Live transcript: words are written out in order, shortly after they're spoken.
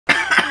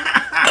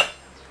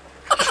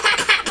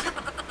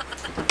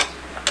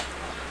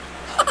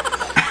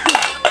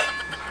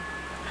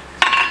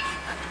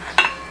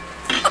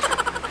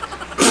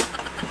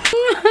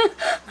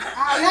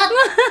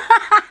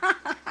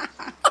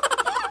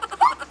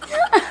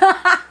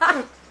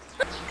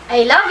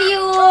I love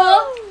you!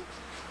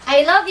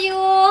 I love you!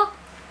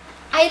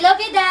 I love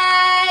you,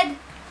 Dad!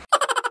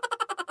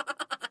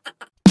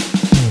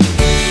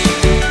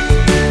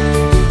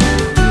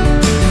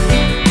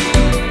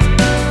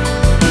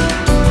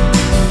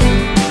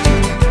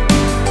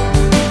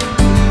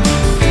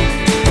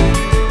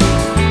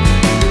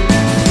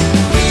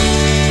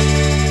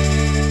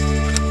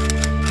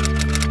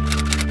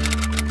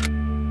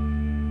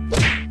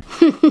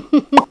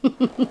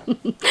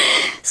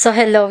 So,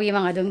 hello yung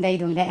mga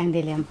dungday-dungday ang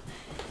dilim.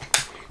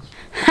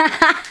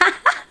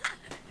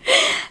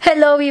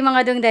 Hello yung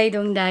mga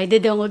dungday-dungday,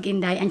 dudungog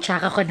inday, ang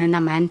tsaka ko na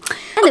naman.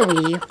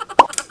 Anyway,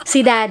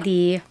 si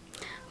Daddy,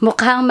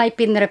 mukhang may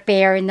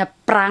pinrepare na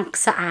prank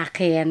sa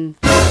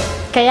akin.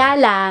 Kaya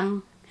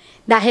lang,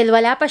 dahil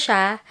wala pa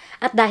siya,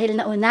 at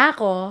dahil nauna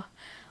ako,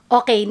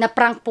 okay,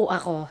 na-prank po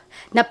ako.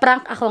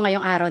 Na-prank ako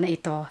ngayong araw na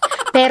ito.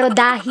 Pero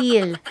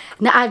dahil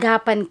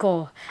naagapan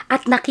ko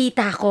at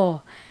nakita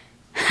ko,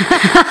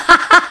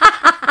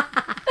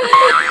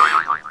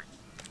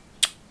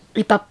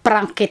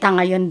 ipaprank kita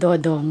ngayon,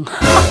 Dodong.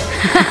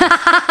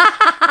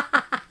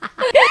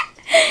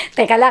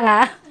 Teka lang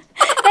ha.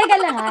 Teka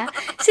lang ha.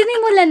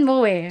 Sinimulan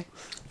mo eh.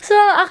 So,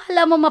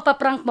 akala mo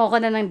mapaprank mo ko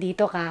na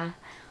nandito ka.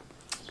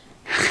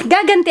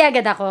 Gaganti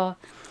agad ako.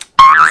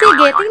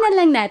 Sige, tingnan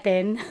lang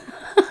natin.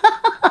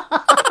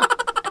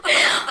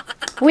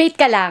 Wait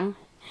ka lang.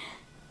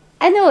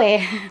 Ano eh,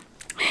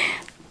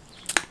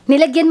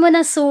 nilagyan mo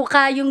ng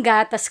suka yung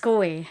gatas ko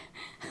eh.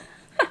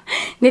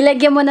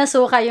 Nilagyan mo ng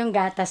suka yung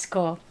gatas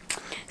ko.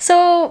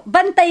 So,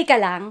 bantay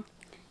ka lang.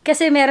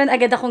 Kasi meron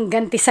agad akong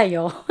ganti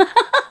sa'yo.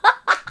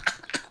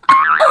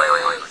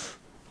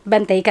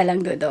 Bantay ka lang,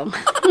 Dodong.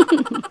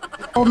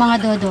 O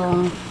mga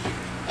Dodong,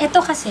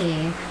 ito kasi,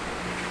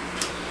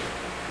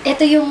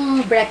 ito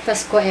yung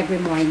breakfast ko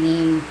every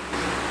morning.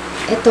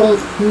 Itong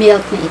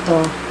milk na ito.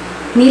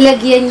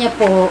 Nilagyan niya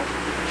po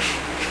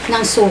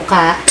ng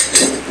suka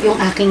yung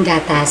aking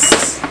gatas.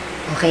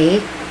 Okay?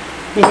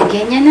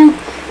 Nilagyan niya ng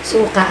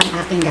suka ang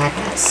aking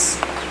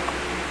gatas.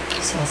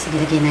 So, sige,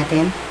 lagyan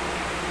natin.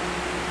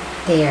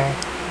 There.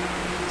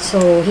 So,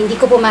 hindi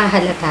ko po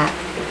mahalata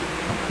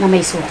na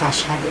may suka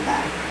siya, diba?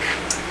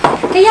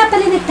 Kaya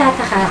pala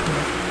nagtataka ako,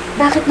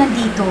 bakit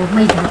nandito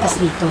may gatas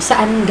dito?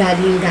 Saan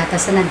galing yung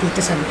gatas na nandito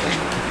sa loob?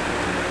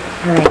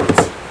 Alright.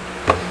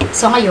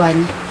 So,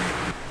 ngayon,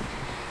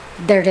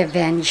 the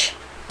revenge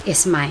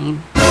is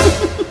mine.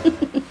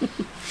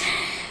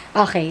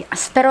 Okay,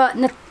 pero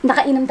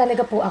nakainom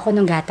talaga po ako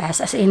ng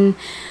gatas. As in,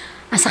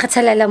 ang sakit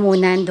sa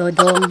lalamunan,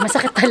 Dodong.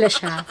 Masakit pala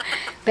siya.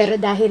 Pero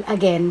dahil,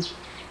 again,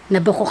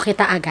 nabukok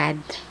kita agad,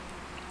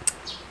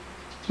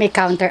 may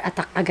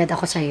counter-attack agad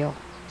ako sa'yo.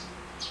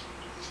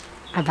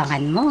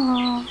 Abangan mo.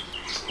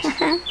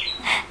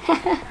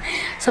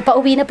 So,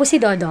 pauwi na po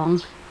si Dodong.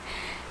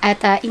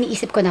 At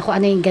iniisip ko na kung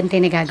ano yung ganti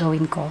na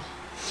gagawin ko.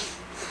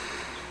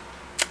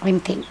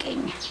 I'm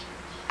thinking.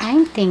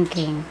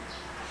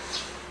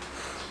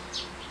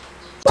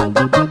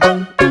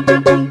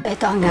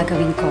 Ito ang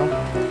gagawin ko.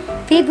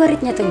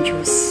 Favorite niya tong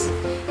juice.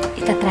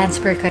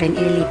 Ita-transfer ko rin,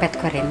 ililipat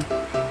ko rin.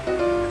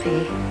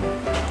 Okay.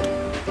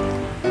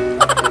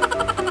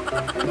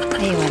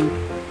 Ayun.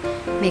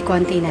 May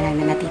konti na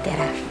lang na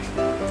natitira.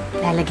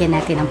 Lalagyan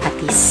natin ng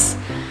patis.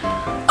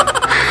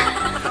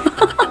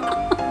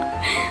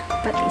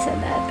 Patisan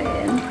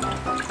natin.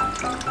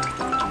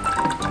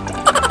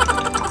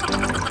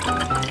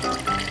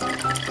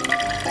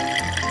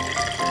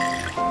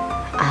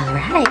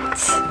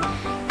 Alright.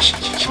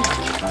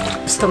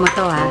 Gusto mo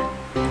to ha?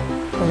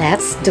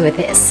 Let's do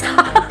this.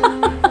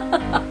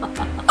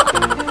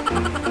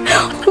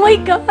 Oh my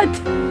God!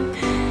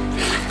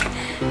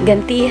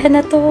 Gantihan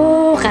na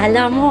to.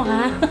 Kala mo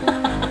ha?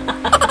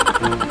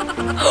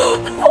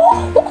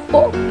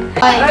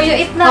 Or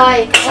you eat na.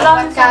 Hoy,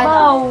 kasabot ka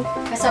no?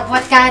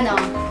 Kasabot ka no?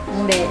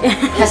 Hindi.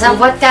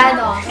 Kasabot ka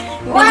no?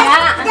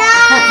 What's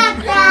that?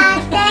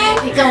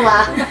 Ikaw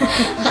ah.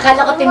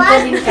 Akala ko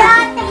timpulin ka.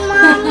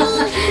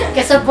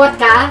 Kasabot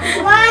ka?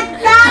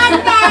 What's that?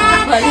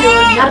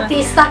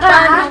 Artista ka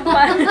ha?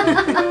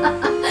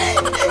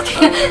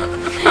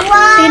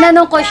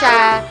 Tinanong ko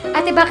siya,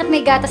 ate bakit may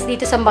gatas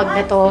dito sa mug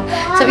na to?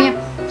 Sabi niya,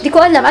 di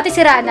ko alam, ate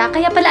si Rana,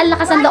 kaya pala ang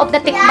lakas ng loob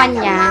na tikman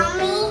niya.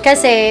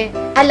 Kasi,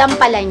 alam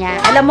pala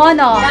niya. Alam mo,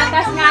 no?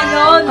 Gatas nga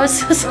yun.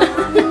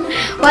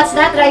 What's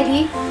that,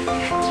 Riley?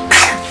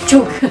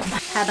 Chug.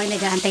 Habang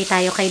nag-aantay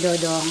tayo kay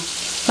Dodong,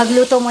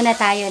 magluto muna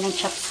tayo ng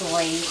chop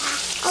suey.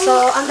 So,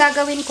 ang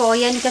gagawin ko,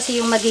 yan kasi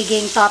yung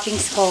magiging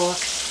toppings ko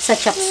sa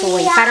chop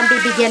suey. Parang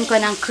bibigyan ko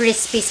ng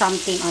crispy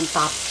something on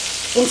top.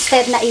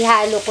 Instead na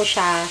ihalo ko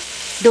siya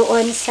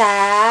doon sa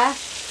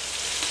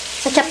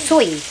chop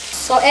suey.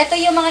 So, eto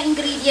yung mga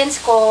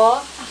ingredients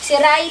ko. Si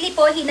Riley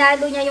po,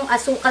 hinalo niya yung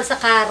asukal sa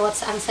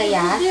carrots. Ang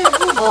saya.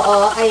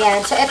 Oo,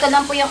 ayan. So, eto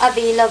lang po yung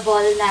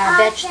available na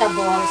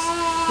vegetables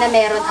na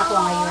meron ako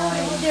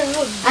ngayon.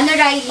 Ano,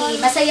 Riley?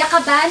 Masaya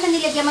ka ba na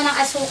nilagyan mo ng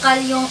asukal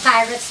yung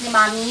carrots ni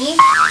Mommy?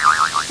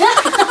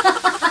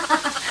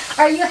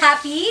 Are you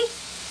happy?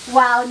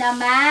 Wow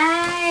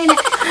naman!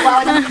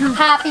 Wow naman!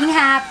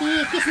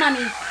 Happy! Kiss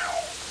Mommy!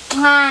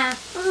 Nga.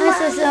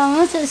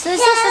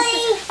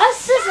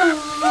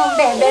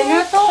 Bebe na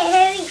to.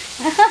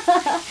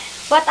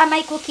 What am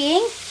I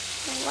cooking?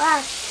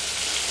 What?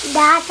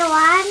 That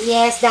one?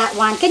 Yes, that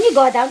one. Can you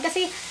go down?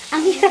 Kasi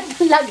ang hirap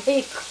ng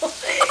lagay ko.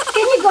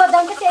 Can you go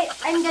down? Kasi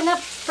I'm gonna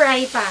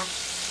fry pa.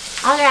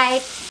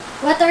 Alright.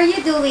 What are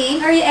you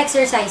doing? Are you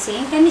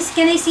exercising? Can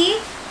I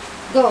see?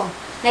 Go.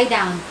 Lie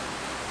down.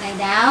 Lie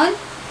down.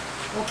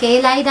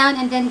 Okay, lie down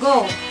and then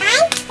go.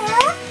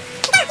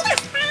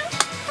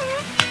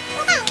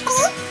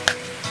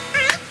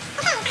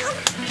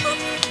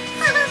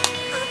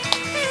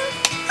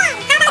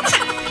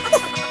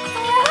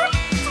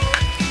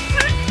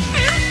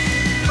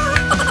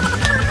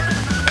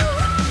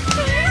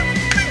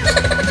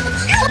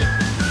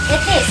 It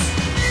is.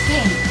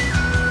 Okay.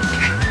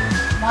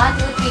 1,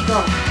 2, 3,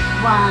 go.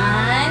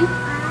 1,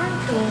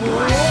 2,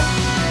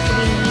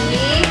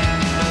 3,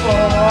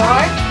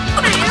 4.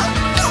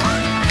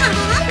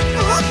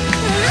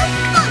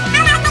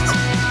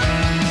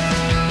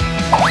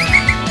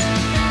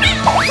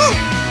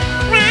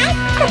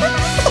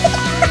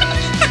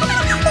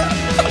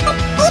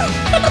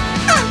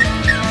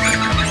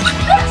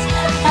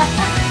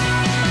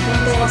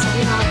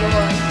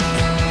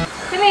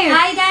 Come here.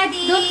 Hi,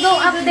 Daddy. Don't go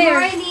up Good there.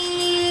 morning.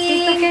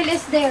 Tita girl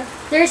is there.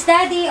 There's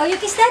Daddy. Oh, you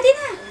kiss Daddy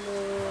na.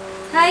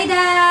 Hi,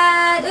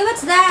 Dad. Uy,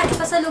 what's that?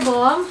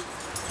 Pasalubong?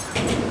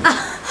 Ah,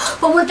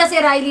 pumunta si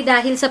Riley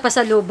dahil sa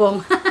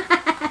pasalubong.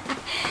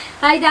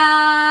 Hi,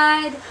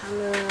 Dad.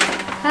 Hello.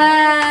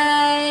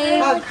 Hi.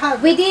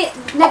 Hug.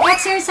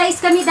 Nag-exercise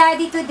kami,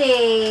 Daddy,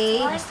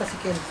 today. Basta si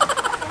Ken.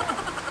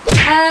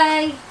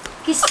 Hi.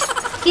 Kiss.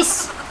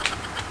 Kiss.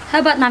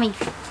 How about Mommy?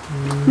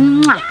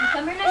 Mwah.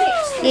 Come here, Nali.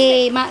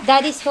 Hey,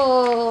 Daddy's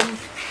home.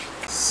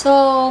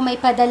 So, may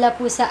padala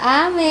po sa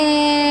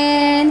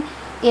amin.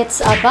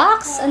 It's a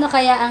box. Ano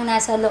kaya ang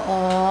nasa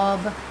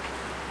loob?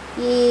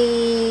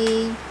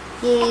 Yay!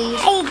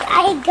 Yay!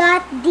 I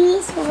got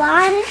this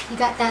one. You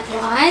got that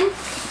one?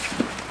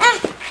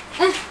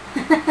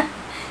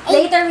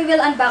 Later, we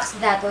will unbox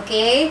that,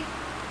 okay?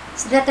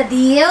 Is that a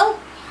deal?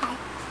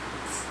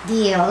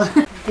 Deal.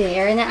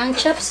 There na ang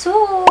chop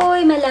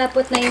suey.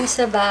 Malapot na yung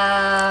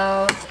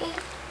sabaw.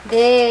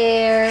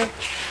 There.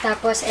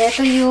 Tapos,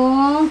 eto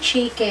yung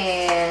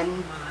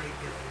chicken.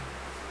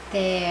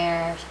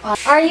 There.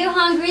 Are you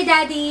hungry,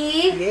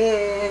 Daddy?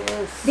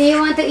 Yes. Do you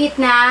want to eat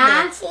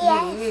na? Yes.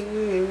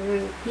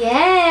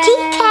 Yes.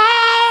 Chicken.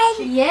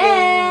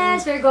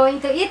 Yes, we're going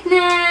to eat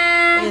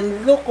na.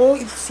 And look, oh,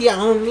 it's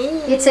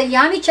yummy. It's a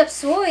yummy chop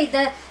suey.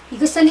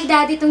 Gusto ni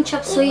Daddy itong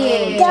chop suey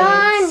eh.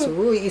 Done.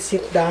 So, is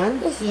it done?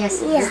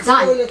 Yes, Yes. it's So,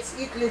 done. let's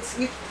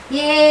eat.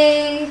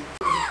 Yay!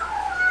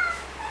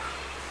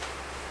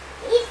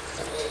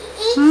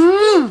 It's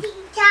Mm.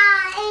 eating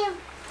time.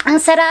 Ang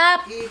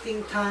sarap!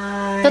 Eating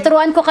time.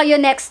 Tuturuan ko kayo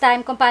next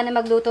time kung paano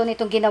magluto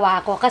nitong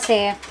ginawa ko.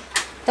 Kasi,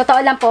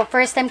 totoo lang po,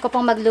 first time ko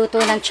pong magluto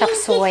ng chop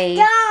suey.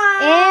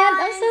 And,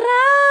 ang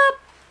sarap!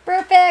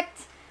 Perfect!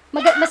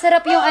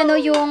 Masarap yung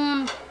yung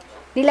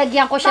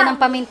nilagyan ko siya ng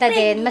paminta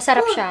din.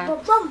 Masarap siya.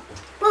 Boom,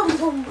 boom,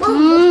 boom,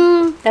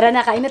 boom. Tara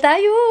na, kain na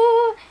tayo!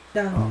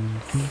 Done.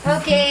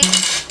 Okay.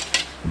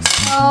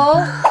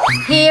 So,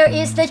 here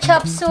is the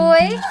chop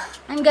suey.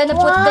 I'm gonna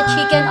put the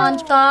chicken on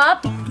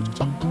top.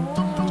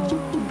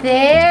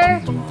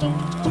 There.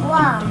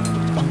 Wow.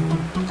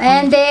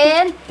 And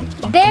then,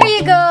 there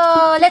you go.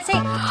 Let's say,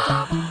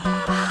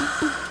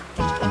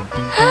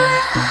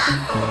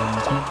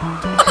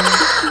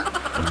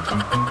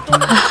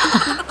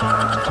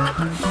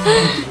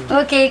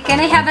 okay, can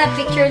I have a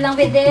picture lang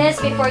with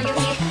this before you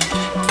eat?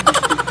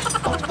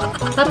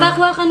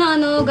 Papakuha ka na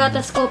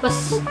gatas ko.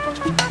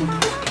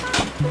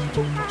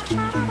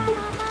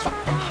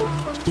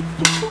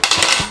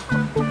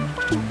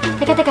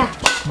 Teka.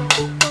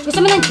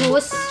 Gusto mo ng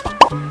juice?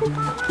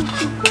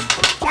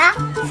 That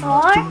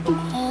for a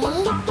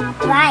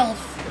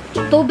rice.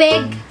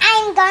 Tubig.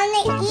 I'm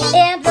gonna eat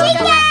And we're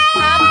chicken.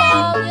 gonna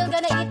apple. We're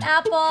gonna eat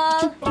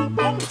apple.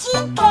 And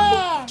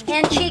chicken.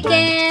 And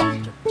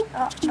chicken.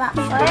 Oh, but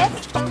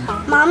first,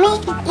 mommy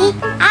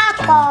eat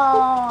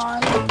apple.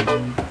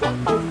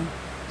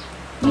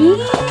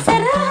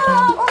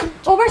 Sarap!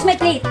 Oh, where's my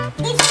plate?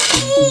 It's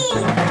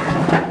tea.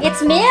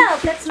 It's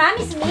milk. That's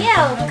Mommy's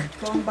milk.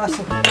 Ito ang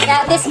baso.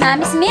 That is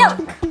Mommy's milk.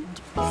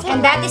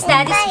 And that is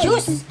Daddy's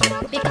juice.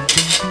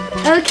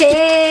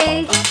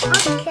 Okay. Okay.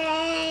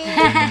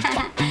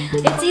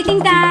 It's eating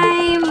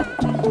time.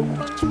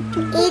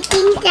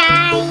 Eating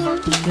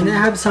time. Can I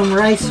have some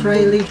rice,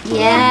 Riley?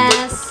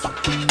 Yes.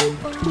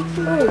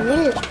 Oh,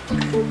 milk.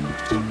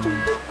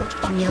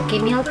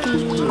 Milky.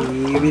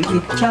 We will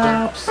eat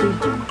chops.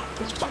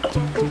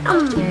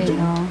 There you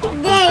go.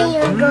 There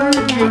you go.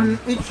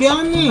 It's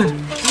yummy.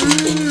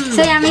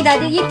 So yummy,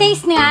 Daddy. You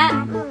taste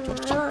nga.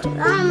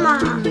 Mama.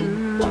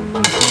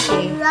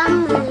 Okay.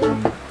 Yummy.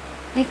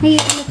 Like, may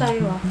ano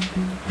tayo ah.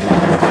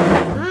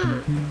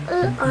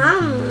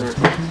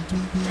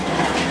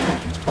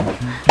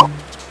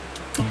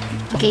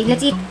 Okay,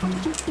 let's eat.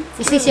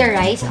 Is this your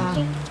rice? Oh.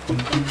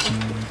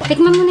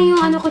 Tikman mo na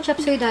yung ko chop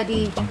suey,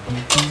 Daddy.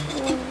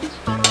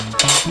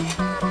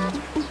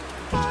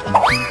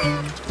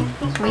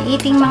 We're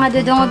eating mga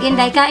dudungog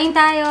inday. Kain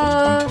tayo.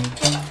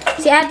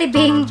 Si Ate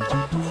Bing,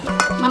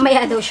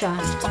 mamaya daw siya.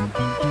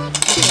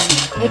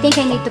 Okay. I think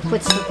I need to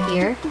put soup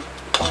here.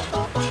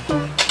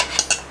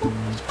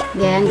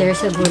 Then,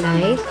 there's a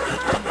gulay.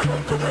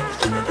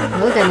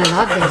 You're gonna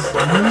love this.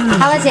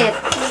 How was it?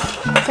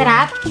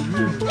 Sarap?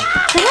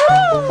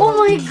 Sarap! Oh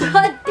my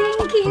God!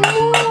 Thank you!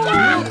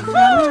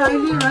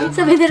 Riley, right?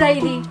 Sabi ni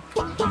Riley.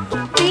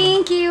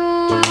 Thank you!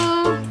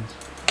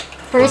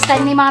 First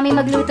time ni Mami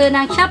magluto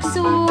ng chop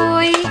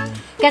suey.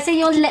 Kasi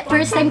yung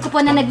first time ko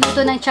po na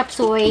nagluto ng chop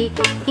suey,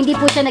 hindi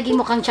po siya naging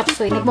mukhang chop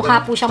suey.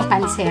 Nagmukha po siyang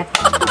pansit.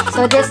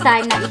 So this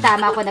time,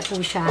 naitama ko na po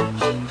siya.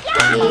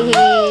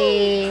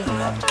 Yay!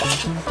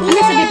 Ano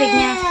sa bibig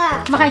niya?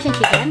 Kumakain siyang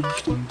chicken?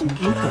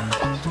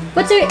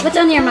 What's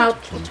on your mouth?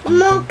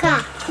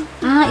 Mocha.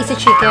 Ah, it's a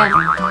chicken.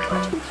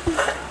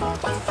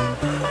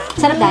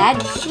 Sarap,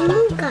 Dad?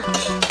 Mocha.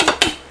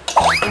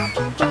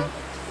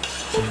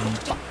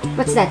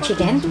 What's that,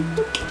 chicken?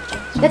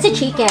 That's a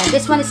chicken.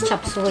 This one is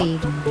chop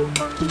suey.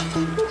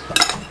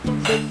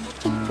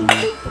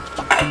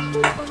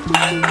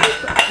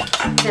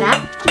 Sarap?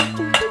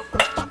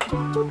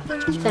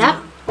 Sarap?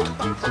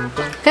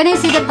 Can I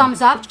see the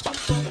thumbs up?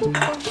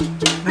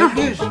 Like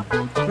this.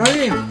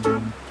 Riley.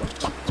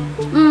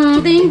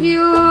 Thank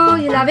you.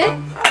 You love it?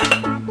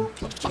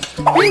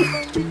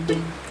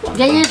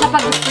 Ganyan siya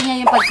pag gusto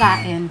niya yung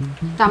pagkain.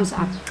 Thumbs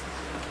up.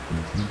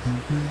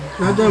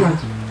 Another one.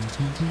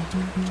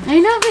 I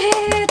love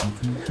it!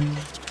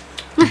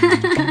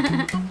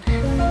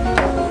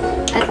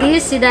 At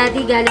least si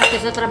Daddy galing siya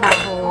sa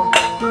trabaho.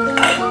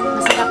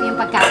 Masarap yung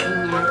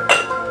pagkain niya.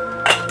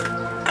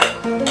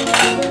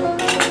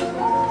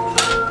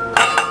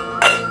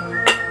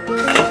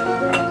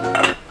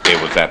 It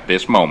was at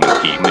this moment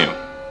he knew.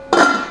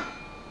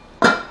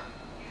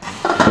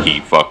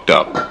 He fucked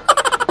up.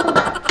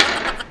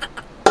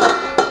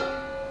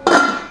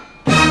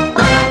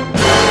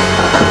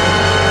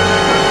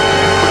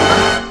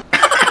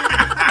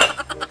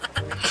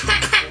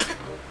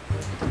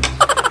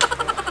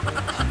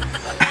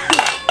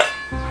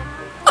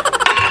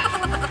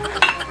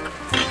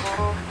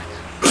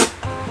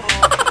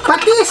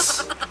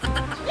 Patis!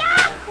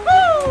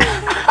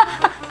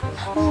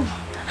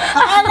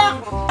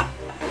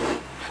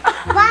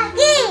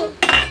 Wagi.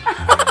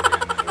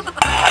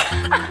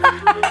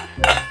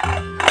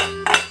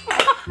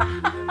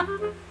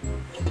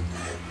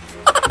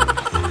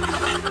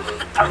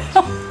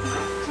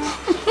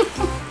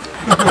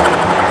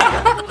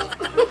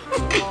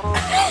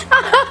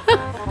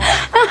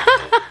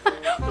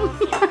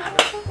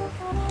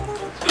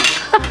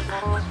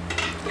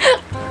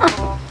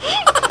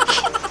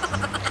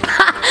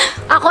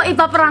 Ako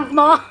ipaprank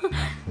mo?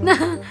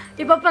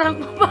 Ipaprank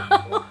mo ba?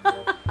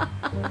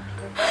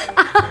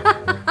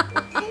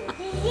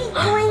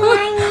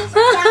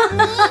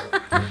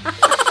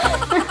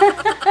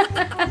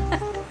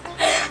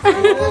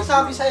 Ano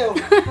sabi sa'yo?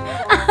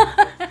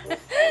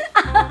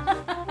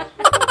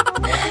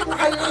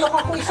 Nakalulok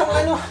ako isang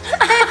ano.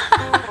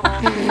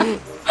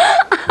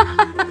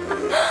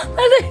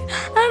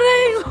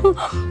 Aray ko.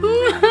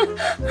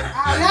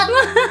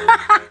 Alat!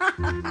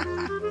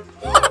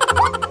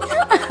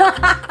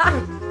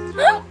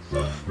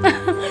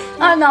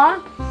 Ano?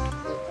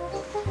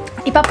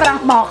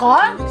 Ipaprank mo ako?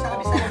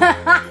 Sabi sa'yo.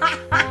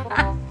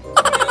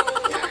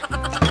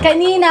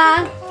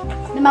 Kanina,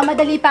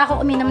 namamadali pa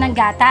ako uminom ng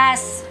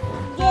gatas.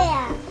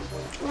 Yeah.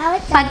 Now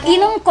it's Pag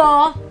inom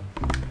ko,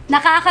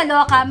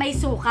 nakakaloka, may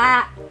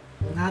suka.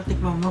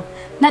 Natikman mo.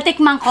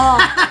 Natikman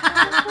ko.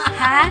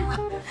 Ha?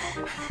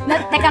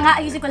 Teka nga,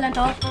 ayusin ko lang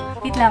to.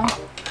 Wait lang.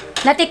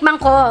 Natikman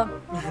ko.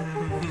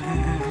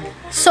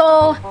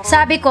 So,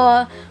 sabi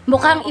ko,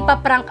 mukhang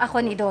ipaprank ako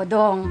ni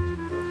Dodong.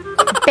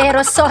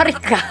 Pero sorry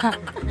ka,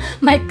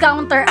 may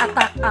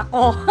counter-attack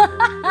ako.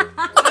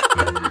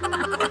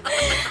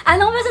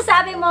 Anong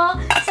masasabi mo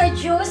sa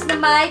juice na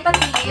may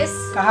patis?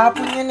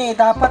 Kahapon yun eh.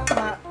 Dapat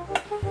na...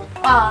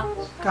 Ah,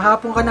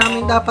 Kahapon ka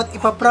namin dapat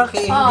ipaprank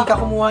eh. Oh. Hindi ka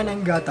kumuha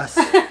ng gatas.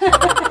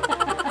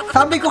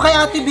 Sabi ko kay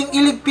Ate Bing,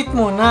 iligpit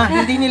mo na.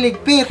 Hindi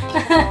niligpit.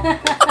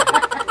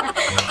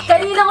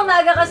 kanina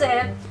umaga kasi,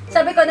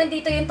 sabi ko,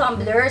 nandito yung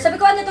tumbler. Sabi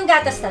ko, ano tong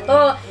gatas na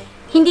to?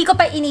 Hindi ko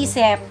pa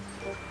inisip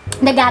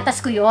na gatas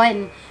ko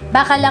yun.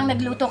 Baka lang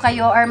nagluto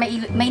kayo or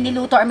may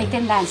niluto or may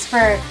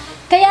tinransfer.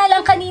 Kaya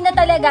lang kanina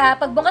talaga,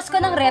 pagbukas ko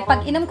ng rep,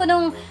 pag inom ko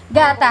ng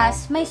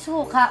gatas, may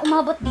suka,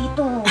 umabot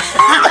dito.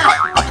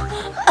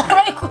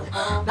 Aray ko.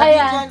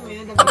 Kaya,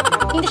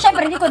 hindi,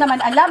 syempre, hindi ko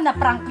naman alam na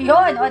prank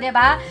yun, o,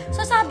 diba?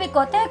 So, sabi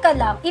ko, teka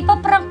lang,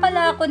 ipaprank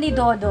pala ako ni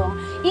Dodong.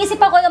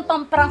 Isip ako ng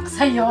pamprank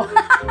sa'yo.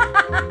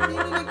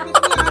 Hindi niligpit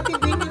ni Ate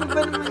Bing. Ano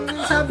ba naman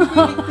yun? Sabi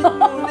ko, iligpit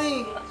mo na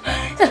eh.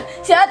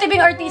 Si Ate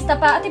Bing artista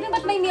pa. Ate Bing,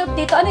 ba't may milk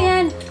dito? Ano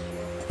yan?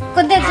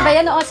 Condensed ba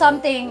yan o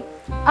something?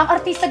 Ang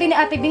artista din ni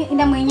Ate Bing,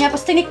 inamoy niya,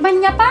 tapos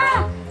tinikman niya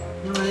pa.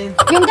 Yung ayun.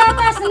 Yung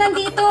gatas na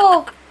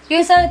nandito.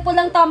 Yung sa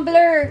pulang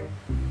tumbler.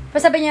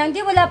 Tapos sabi niya,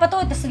 hindi, wala pa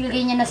to. Tapos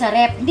nilagay niya na sa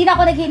rep. Hindi na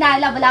ako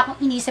naghinala, wala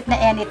akong inisip na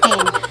anything.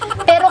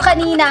 Pero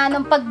kanina,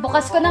 nung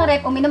pagbukas ko ng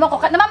rep, uminom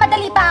ako.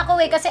 Namamadali pa ako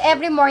kasi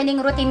every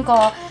morning routine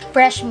ko,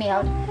 fresh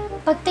milk.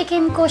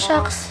 Pagtikim ko,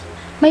 shucks,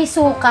 may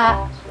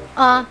suka.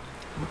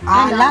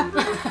 Alat.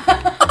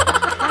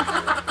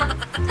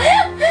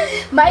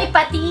 May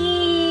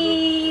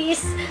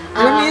patis.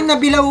 Alam mo yun,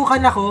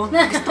 nabilaukan ako.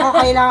 Gusto ko,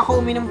 kailangan ko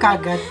uminom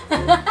kagad.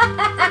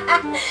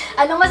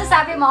 Anong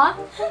masasabi mo?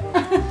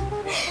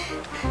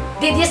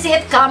 Did you see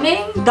it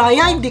coming?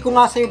 Daya, hindi ko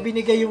nga sa'yo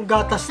binigay yung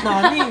gatas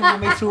namin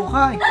na may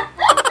suka.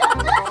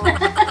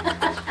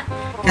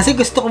 Kasi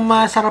gusto kong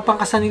masarapan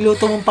ka sa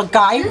niluto mong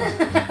pagkain.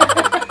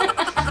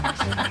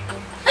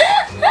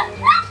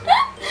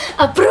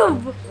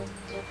 Approve!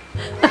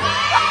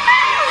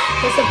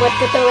 Kasabot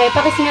ko to eh.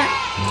 Pakis nga.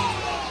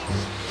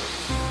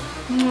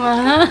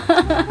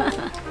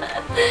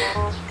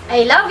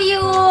 I love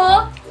you!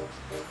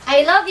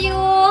 I love you!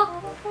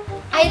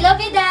 I love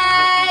you,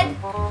 Dad!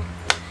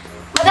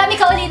 Madami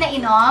ka uli na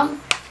inom?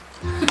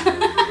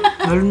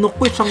 Nalunok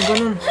ko isang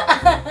ganun.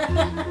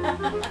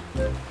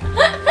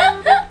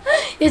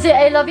 You say,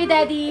 I love you,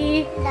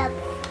 Daddy. Love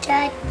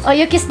that. Oh,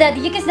 you kiss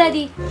Daddy. You kiss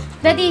Daddy.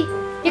 Daddy,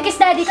 you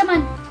kiss Daddy. Come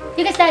on.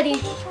 You kiss Daddy.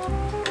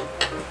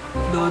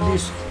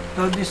 Daddy's...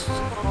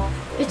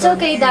 It's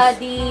okay,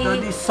 Daddy.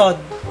 Daddy's sad.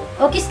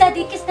 Oh, kiss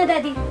Daddy. Kiss na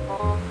Daddy.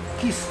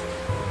 Kiss.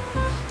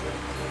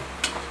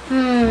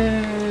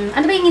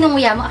 Ano ba yung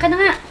inunguya mo? Akin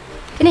na nga.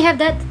 Can I have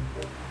that?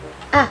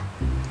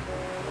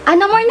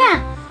 No more na.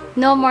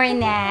 No more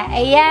na.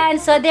 Ayan.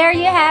 So, there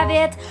you have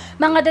it.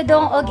 Mga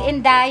Dodong og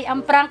Inday,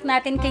 ang prank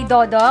natin kay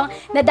Dodong,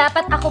 na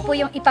dapat ako po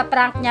yung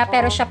ipaprank niya,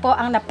 pero siya po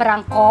ang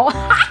naprank ko.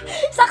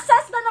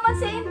 Success na naman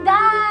si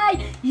Inday!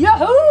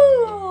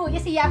 Yahoo!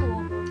 Yes, si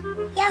Yahoo.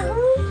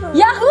 Yahoo!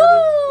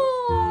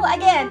 Yahoo!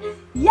 Again.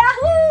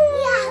 Yahoo!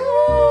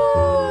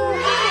 Yahoo!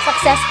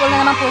 Successful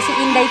na naman po si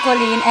Inday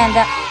Colleen, and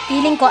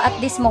feeling ko at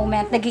this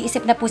moment,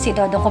 nag-iisip na po si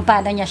Dodong kung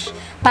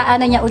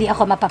paano niya uli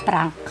ako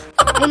mapaprank.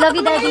 I love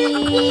you, Daddy!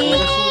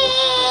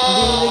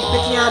 Hindi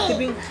niligpit ni Ate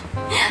Bing.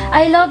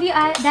 I love you,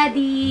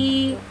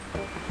 Daddy!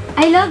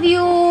 I love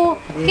you!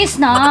 Kiss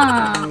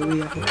na!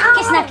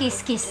 Kiss na,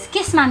 kiss, kiss.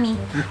 Kiss, Mommy.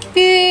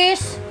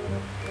 Kiss!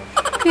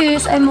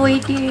 Kiss, I'm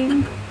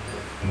waiting.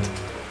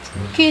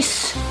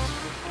 Kiss.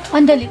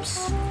 On the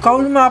lips.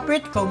 Ikaw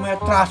lumapit, ikaw may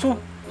atraso.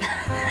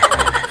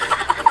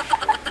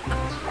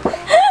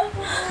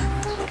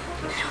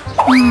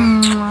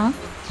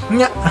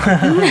 Nya.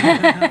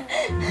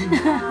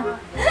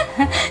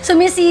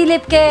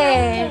 Sumisilip ka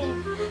eh.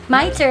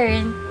 My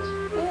turn.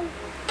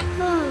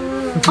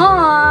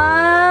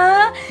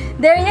 Aww!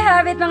 There you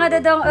have it,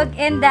 mga Dodong og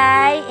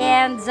Inday.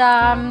 And,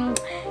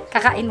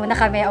 kakain muna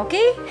kami,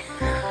 okay?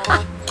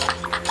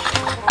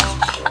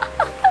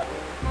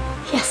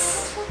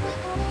 Yes.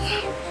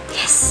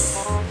 Yes.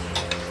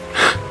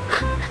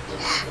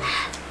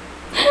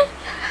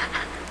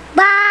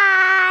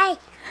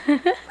 Bye!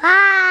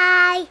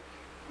 Bye!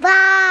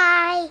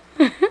 Bye!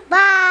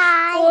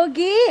 Bye!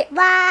 Pogi!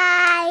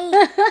 Bye!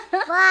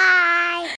 Bye!